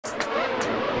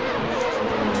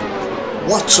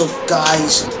What's up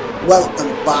guys,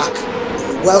 welcome back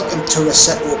and welcome to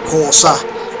Assetto Corsa.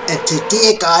 And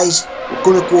today guys, we're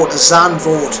going to go to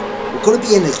ZANDVORT. We're going to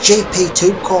be in a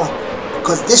GP2 car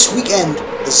because this weekend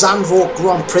the ZANDVORT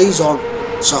Grand Prix is on.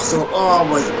 So I thought, oh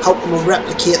well, how can we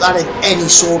replicate that in any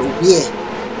sort of way?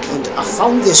 And I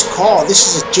found this car.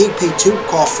 This is a GP2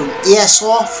 car from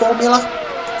ASR Formula.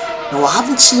 Now I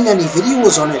haven't seen any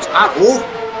videos on it at all,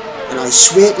 and I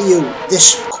swear to you,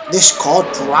 this car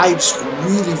drives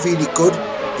really good.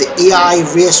 The AI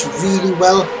race really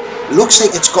well. It looks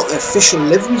like it's got the official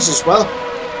liveries as well.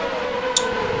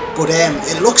 But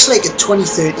it looks like a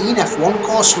 2013 F1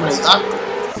 car, something like that.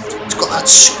 It's got that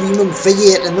screaming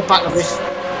V8 in the back of it.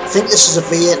 I think this is a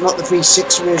V8, not the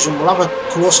V6 version. We'll have a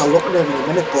closer look at it in a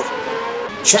minute, but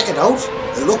check it out.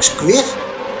 It looks great.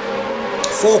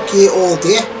 4K all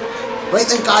day. Right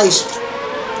then guys,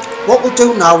 what we'll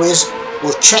do now is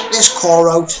we'll check this car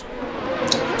out.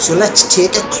 So let's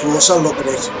take a closer look at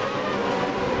it.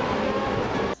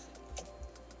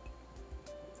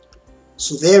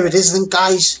 So there it is then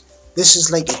guys. This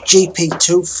is like a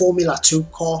GP2 Formula 2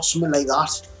 car, something like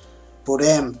that. But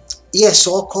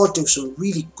ASR car do some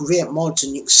really great mods,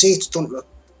 and you can see it's done to a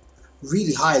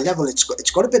really high level. It's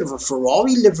got a bit of a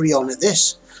Ferrari livery on it,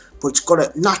 this, but it's got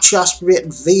a naturally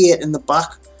aspirated V8 in the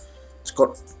back. It's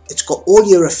got all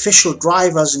your official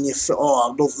drivers and your, oh,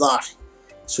 I love that.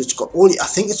 So it's got all your, I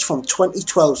think it's from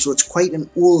 2012, so it's quite an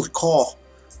old car,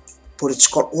 but it's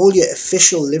got all your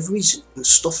official liveries and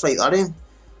stuff like that in.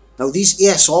 Now these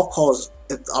ASR cars,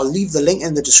 I'll leave the link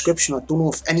in the description. I don't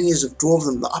know if any of you have drove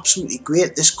them. They're absolutely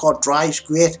great. This car drives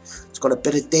great. It's got a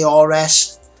bit of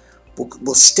DRS.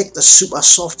 We'll stick the super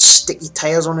soft sticky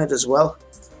tyres on it as well.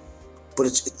 But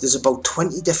there's about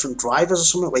 20 different drivers or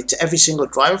something, like to every single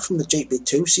driver from the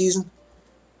GP2 season.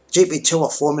 GP2 or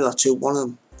Formula 2, one of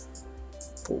them.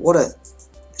 But what a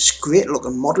great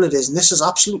looking model it is, and this is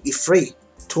absolutely free,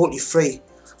 totally free.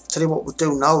 I'll tell you what we'll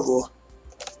do now though.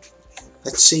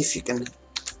 Let's see if you can,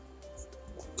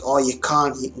 oh you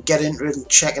can get into it and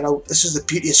check it out. This is the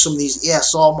beauty of some of these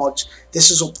ASR mods.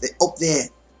 This is up there.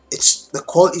 It's the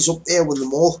quality's up there with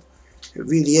them all. It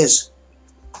really is.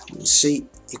 You see,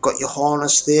 you've got your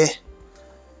harness there.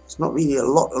 It's not really a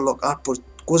lot to look at, but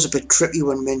it goes a bit tricky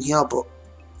when we're in here, but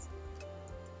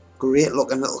great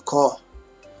looking little car.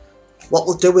 What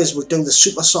we'll do is we'll do the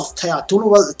super soft tyre. I don't know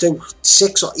what to do,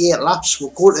 6 or 8 laps. We're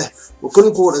going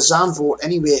to go to ZANDVORT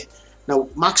anyway. Now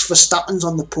Max Verstappen's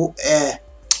on the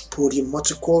podium.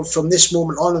 What's it called? From this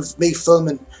moment on of me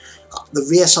filming, the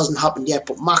race hasn't happened yet,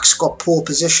 but Max got pole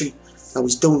position. Now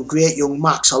he's doing great, young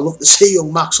Max. I love to see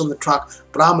young Max on the track,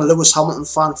 but I'm a Lewis Hamilton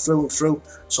fan through and through,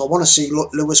 so I want to see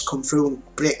Lewis come through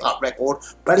and break that record.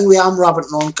 But anyway, I'm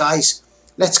rabbiting on guys.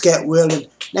 Let's get whirling.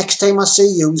 Next time I see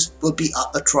yous, we'll be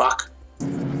at the track.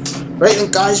 Right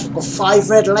then guys, we've got 5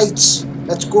 red lights.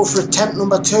 Let's go for attempt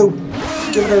number 2.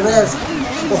 Give it a rev.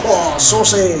 Oh,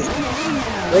 saucy.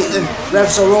 Right then,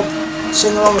 revs are up.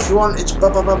 Sing along if you want. It's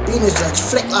Beaners. Let's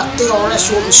flick that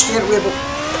DRS open straight away, but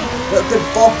a little bit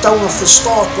bogged down off the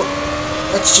start, but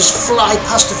let's just fly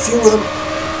past a few of them.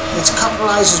 Let's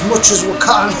capitalise as much as we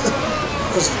can,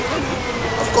 because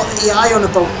I've got the AI on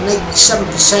about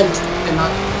 97%, and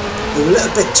they're a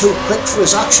little bit too quick for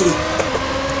us actually,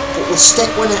 but we'll stick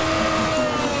with it.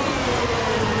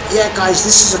 Yeah guys,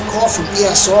 this is a car from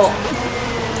ASR,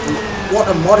 and what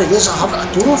a mod it is. I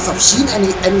don't know if I've seen any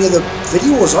of the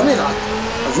videos on it. I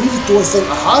really don't think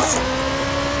I have.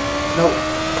 Now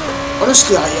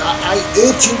honestly, I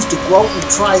urge you to go out and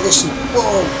try this and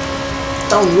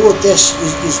download this. You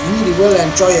really will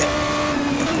enjoy it.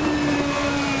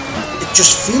 It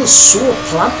just feels so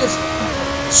planted,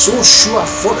 so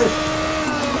sure-footed.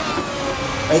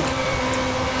 Like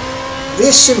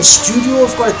Racing Studio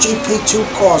have got a GP2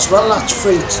 car as well. That's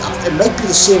free. It might be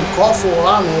the same car for all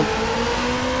I know,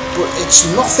 but it's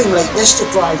nothing like this to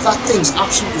drive. That thing's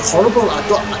absolutely horrible. I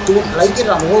don't like it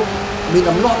at all. I mean,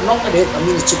 I'm not knocking it. I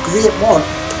mean, it's a great mod,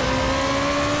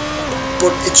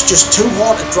 but it's just too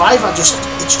hard to drive.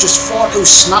 It's just far too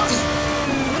snappy.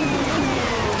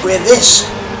 Where this,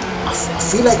 I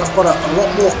feel like I've got a lot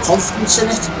more confidence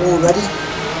in it already.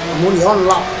 I'm only on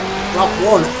lap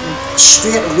 1, and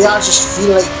straight away I just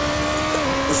feel like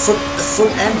the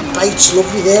front end bites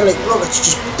lovely there. Like look, it's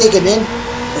just digging in.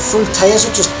 The front tyres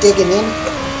are just digging in,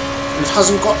 and it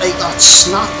hasn't got like that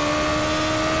snap.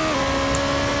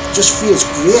 Just feels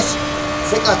great.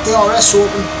 Flick that DRS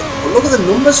open. But look at the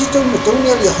numbers he's doing. We're doing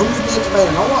nearly 180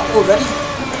 miles an hour already.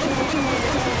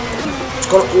 It's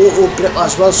got an auto grip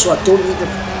as well, so I don't need to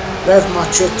rev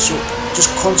match it. So just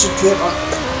concentrate on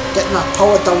getting that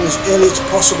power down as early as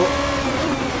possible.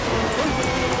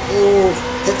 Oh,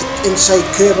 hit the inside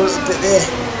curve a little bit there.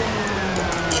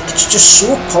 It's just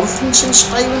so confidence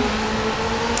inspiring.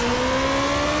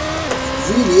 It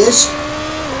really is.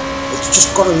 It's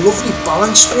just got a lovely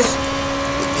balance to it.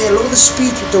 Yeah, look at the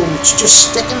speed we're doing. It's just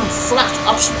sticking flat,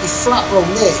 absolutely flat around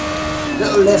there.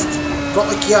 Little lift, drop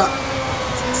a gear,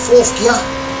 fourth gear.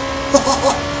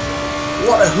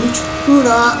 What a hoot!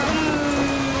 Hoona!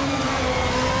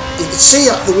 You can see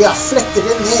that the way I flicked it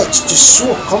in there. It's just so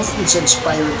confidence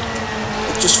inspiring.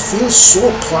 It just feels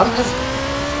so planted,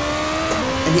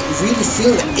 and you can really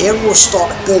feel the aero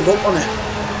start to build up on it.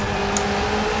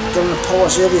 Getting the power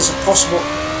as early as possible.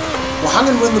 We're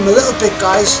hanging with them a little bit,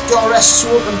 guys. DRS is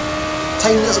open.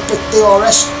 Tiny little bit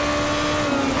DRS.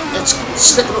 Let's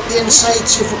slip it up the inside,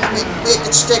 see if we can make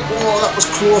it stick. Oh, that was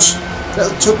close. A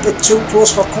little bit too close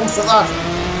for comfort, that.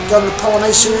 Getting the power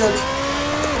nice and early.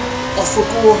 Off we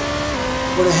go.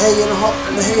 With a hay in a hop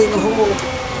and a hay in a hole.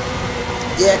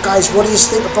 Yeah, guys, what do you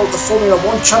think about the Formula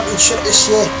 1 Championship this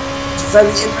year? It's very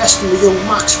interesting with young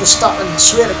Max Verstappen. I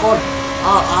swear to God.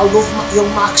 I love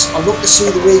young Max. I love to see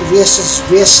the way he races.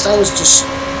 Race style is just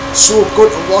so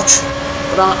good to watch.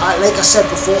 But like I said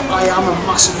before, I am a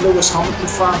massive Lewis Hamilton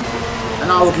fan, and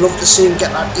I would love to see him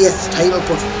get that 8th title.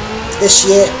 But this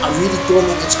year, I really don't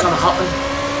think it's going to happen.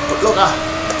 But look,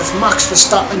 if Max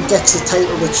Verstappen gets the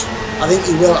title, which I think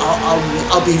he will,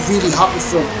 I'll be really happy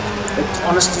for him. But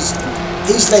honestly,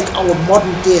 he's like our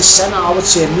modern day Senna, I would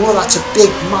say. No, that's a big,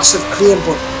 massive claim,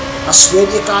 but I swear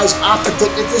to you guys, I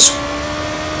predicted this.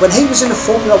 When he was in a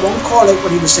Formula 1 car, like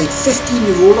when he was like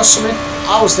 15-year-old or something,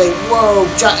 I was like, whoa,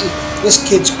 Jackie, this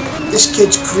kid's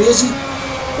crazy.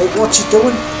 Like, what's he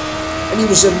doing? And he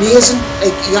was amazing.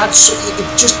 Like, you could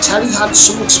just tell he had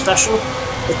something special.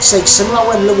 It's like similar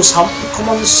when Lewis Hamilton come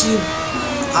on the scene.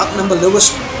 I remember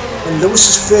when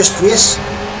Lewis's first race.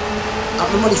 I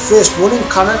remember when he first won in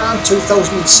Canada in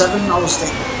 2007. I was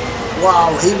like,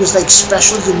 wow, he was like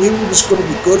special. You knew he was going to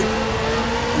be good.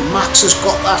 And Max has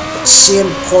got that same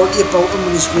quality about him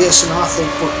when he's racing, I think.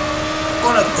 But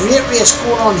got a great race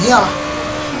going on here.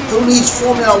 Who needs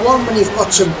Formula 1 when you've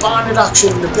got some banded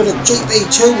action and a bit of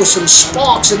GP2 with some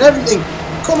sparks and everything?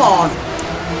 Come on.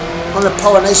 On the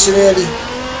power nice and early.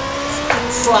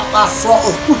 Flat that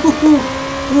throttle.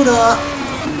 Hoona.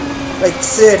 Like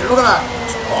third. Look at that.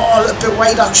 Oh, a little bit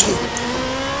wide actually.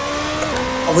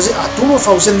 I don't know if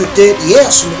I was in the dirty air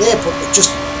or something there, but it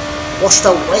just washed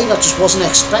out wide. I just wasn't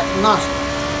expecting that.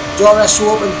 DRS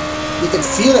open, you can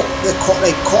feel it, the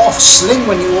car sling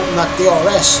when you open that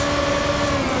DRS.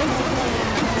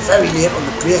 Very late on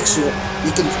the brake, so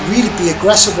you can really be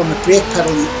aggressive on the brake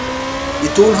pedal.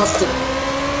 You don't have to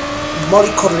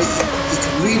mollycoddle it, you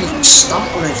can really stamp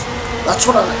on it. That's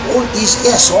what all these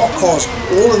ASR cars,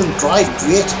 all of them drive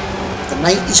great. The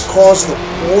 90s cars,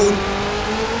 all of them.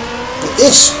 But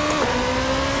this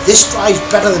drives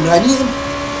better than any of them.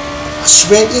 I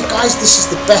swear to you guys, this is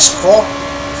the best car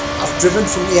I've driven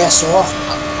from the ASR.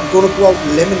 I'm going to go out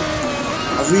and limit.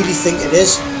 I really think it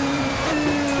is.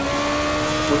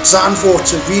 But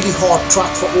ZANDVORT's a really hard track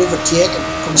for overtaking.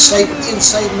 From side to the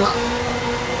inside and that.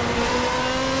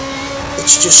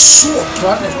 It's just so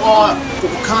planted. Oh,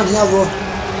 but we can't hear though.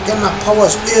 Getting that power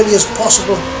as early as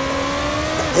possible.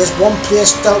 There's one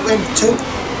place dealt in, two.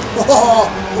 Oh,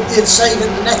 up the inside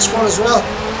and the next one as well.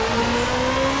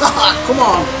 Come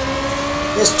on.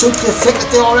 There's two to flick the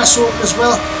DRS open as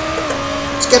well.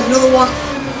 Let's get another one.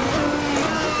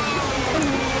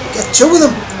 Get two of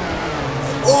them.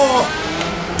 Oh,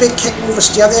 big kick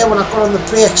oversteer there when I got on the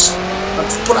brakes. But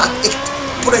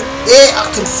there, I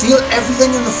can feel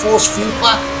everything in the force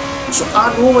feedback. So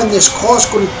I know when this car's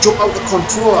going to jump out the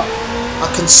controller. I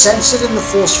can sense it in the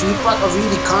force feedback. I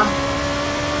really can.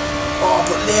 Oh,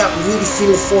 but there I can really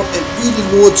feel the force. It really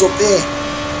loads up there.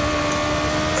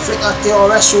 Flick that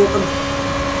DRS open.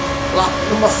 Lap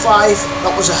number 5,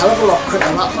 that was a hell of a lot quicker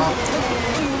than that lap.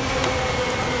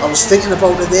 I was thinking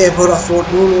about it there, but I thought,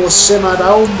 no, simmer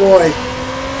down, boy.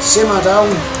 Simmer down.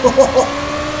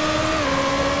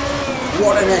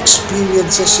 What an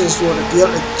experience this is, though, to be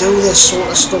able to do this sort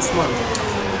of stuff, man.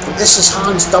 But this is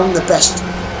hands down the best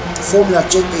Formula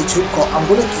GP2 car.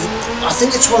 I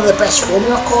think it's one of the best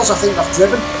Formula cars I think I've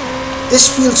driven.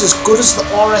 This feels as good as the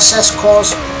RSS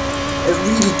cars. It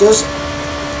really does.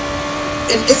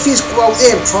 And if you go out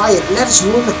there and try it, let us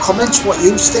know in the comments what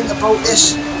you think about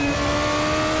this.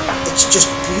 It's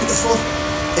just beautiful.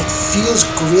 It feels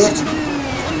great.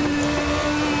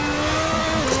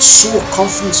 It's so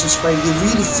confidence inspiring. You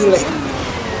really feel like,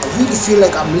 I really feel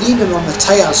like I'm leaning on the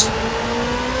tyres.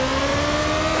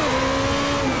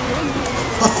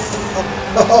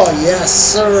 Oh yes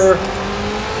sir.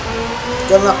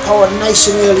 Getting that power nice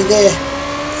and early there.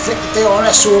 flick the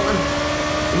DRS open.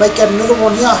 We might get another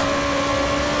one here.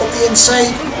 Up the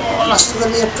inside. Oh, last of the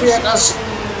late breakers.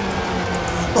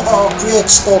 Oh, great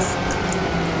stuff.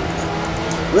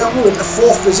 We're moving to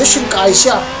 4th position, guys,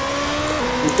 yeah.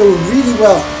 We're doing really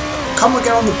well. Can we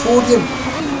get on the podium? I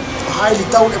highly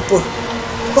doubt it, but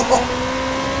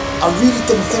I really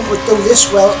didn't think we'd do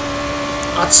this well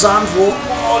at ZANDVORT.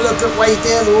 Oh, a little bit wide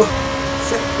there though.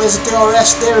 Where's the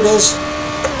DRS? There it is.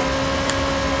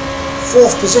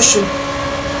 4th position.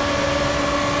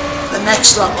 The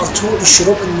next lap I'll totally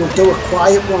shut up and we'll do a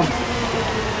quiet one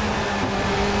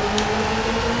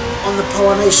on the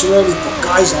power nice and early. But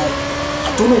guys, I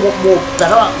don't know what more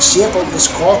better I can say about this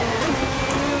car,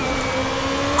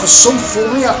 because some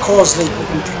Formula cars like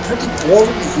can be pretty boring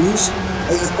to use.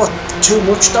 Like, you've got too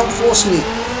much downforce in it.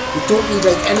 You don't need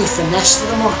like any finesse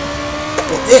to them on.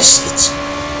 But this, it's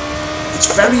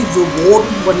very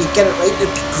rewarding when you get it right. It'd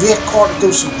be a great car to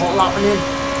do some hot lapping in.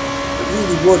 It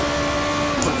really would.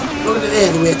 But look at it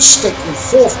there, the way it's sticking in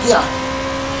 4th gear.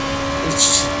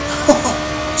 It's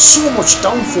so much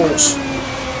downforce.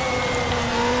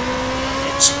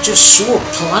 It's just so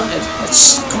planted.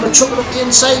 It's come and chuck it up the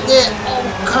inside there. Oh,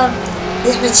 can't.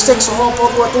 It sticks a hard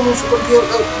bottle. I don't know if we're going to be able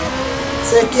to.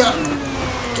 3rd gear.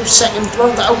 Give 2nd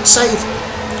round the outside.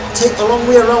 Take the long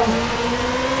way around.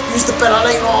 Use the better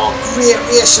line. Oh, great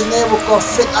racing there. We've got to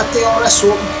flick that DRS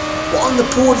open. We're on the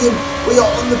podium. We are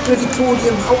on the bloody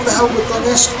podium. How the hell we've done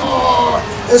this? Oh,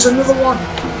 there's another one.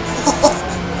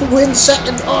 We're in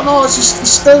 2nd. Oh no, he's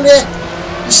still there.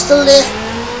 He's still there.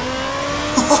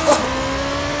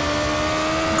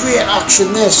 Great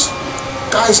action this.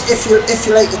 Guys, if you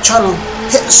like the channel,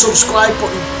 hit the subscribe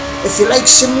button. If you like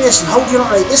sim racing, how do you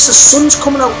not like this? The sun's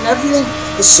coming out and everything.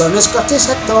 The sun has got his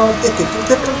head on.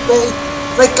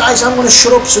 Right guys, I'm going to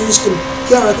shut up so you can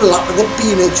hear a lot of the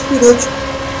beanage.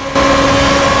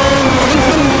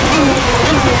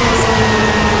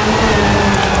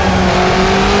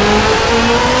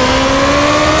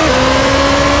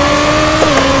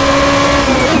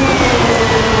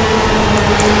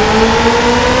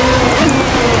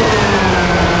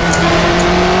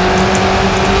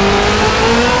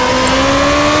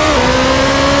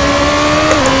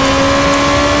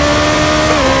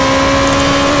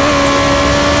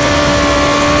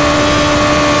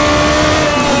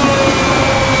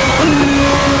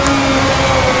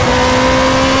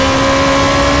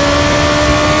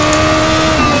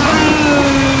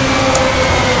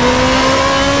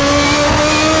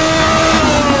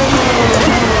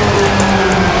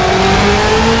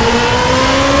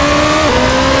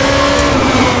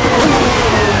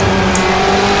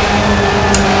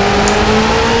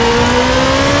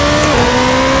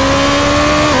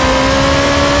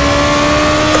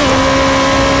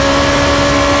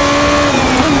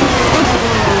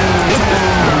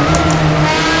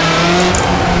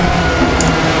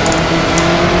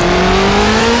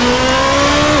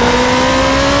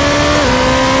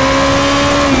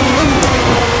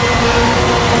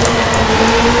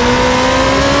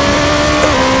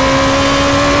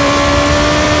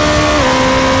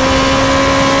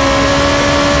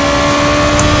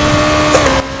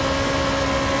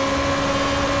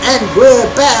 And we're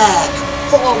back!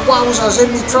 Oh wowzers, in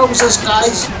me trousers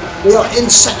guys! We are in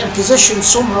 2nd position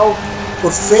somehow,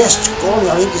 but first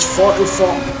going, I think he's 4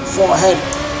 ahead.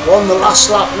 We're on the last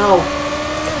lap now.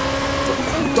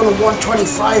 Done a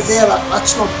 125 there,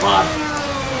 that's not bad.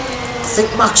 I think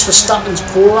Max Verstappen's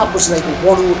pole lap was like a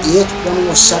 108,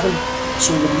 107,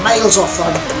 so we're miles off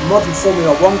that modern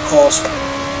Formula 1 cars.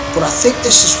 But I think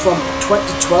this is from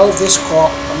 2012, this car,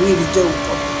 I really do.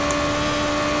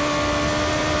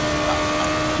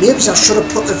 Maybe I should have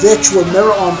put the virtual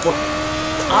mirror on, but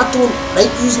I don't like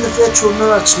using the virtual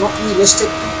mirror. It's not realistic.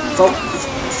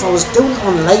 If I was doing it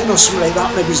online or something like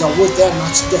that, maybe I would then,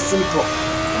 that's different, but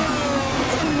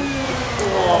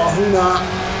oh, who knows?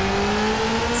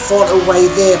 Thought away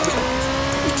there, but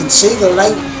you can see the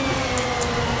line,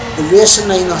 the racing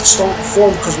line that's starting to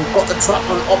form because we've got the track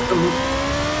on optimum.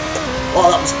 Oh,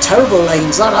 that was terrible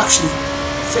lines, that actually.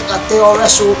 Flick that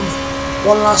DRS open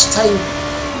one last time.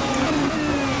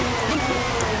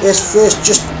 There's first,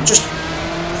 just a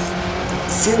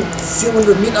few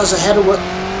hundred metres ahead of it.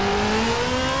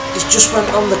 He's just went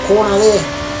round the corner there.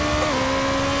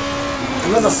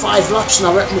 Another 5 laps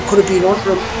and I reckon we could have been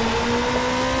onto him.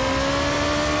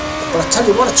 But I tell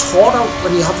you what, it's hard out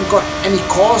when you haven't got any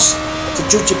cars to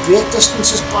judge your brake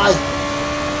distances by.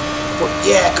 But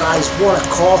yeah guys, what a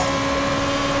car.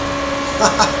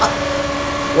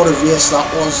 What a race that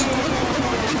was.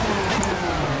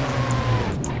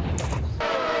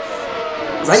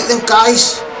 Right then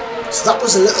guys, so that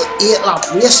was a little 8 lap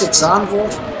race at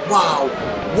ZANDVORT. Wow,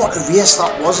 what a race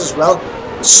that was as well.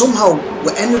 Somehow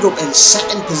we ended up in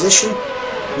second position.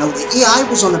 Now the AI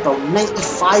was on about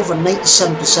 95 or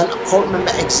 97%, I can't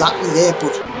remember exactly there,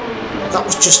 but that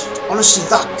was just, honestly,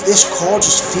 this car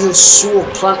just feels so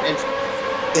planted.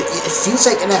 It feels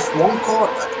like an F1 car.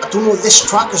 I don't know, this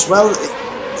track as well,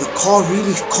 the car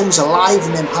really comes alive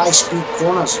in them high speed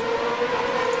corners.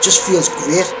 It just feels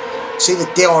great. See the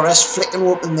DRS flicking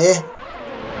open there.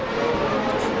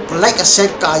 But like I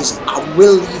said guys, I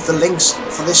will leave the links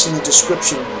for this in the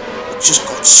description. It just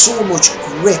got so much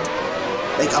grip.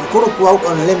 Like, I'm going to go out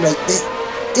on a limb, like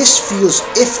this feels,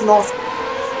 if not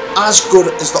as good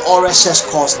as the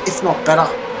RSS cars, if not better.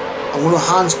 I'm going to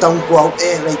hands down go out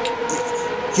there, like,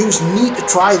 you need to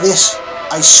try this.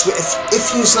 I swear,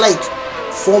 if you like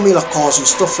Formula cars and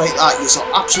stuff like that, you'll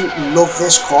absolutely love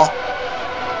this car.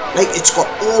 Like, it's got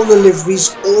all the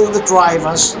liveries, all the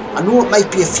drivers. I know it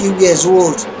might be a few years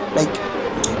old, like,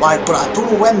 why, but I don't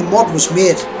know when the mod was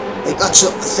made. Like, that's a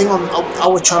thing on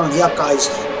our channel here, guys.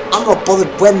 I'm not bothered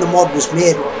when the mod was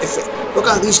made. Look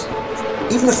at these,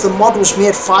 even if the mod was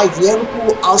made 5 years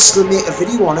ago, I'll still make a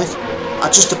video on it.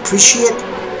 I just appreciate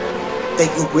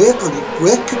like the work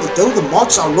people do, the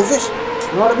mods. I love it.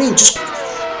 You know what I mean? Just,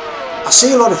 I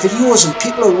see a lot of videos and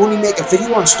people will only make a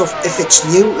video on stuff if it's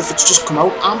new, if it's just come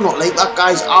out. I'm not like that,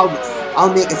 guys.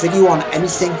 I'll make a video on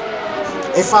anything.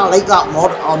 If I like that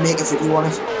mod, I'll make a video on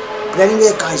it. But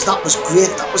anyway, guys, that was great.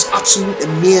 That was absolutely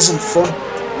amazing fun.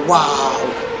 Wow.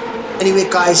 Anyway,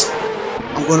 guys,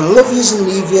 I'm going to love yous and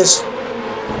leave yous.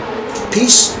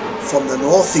 Peace from the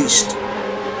northeast.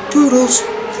 Toodles.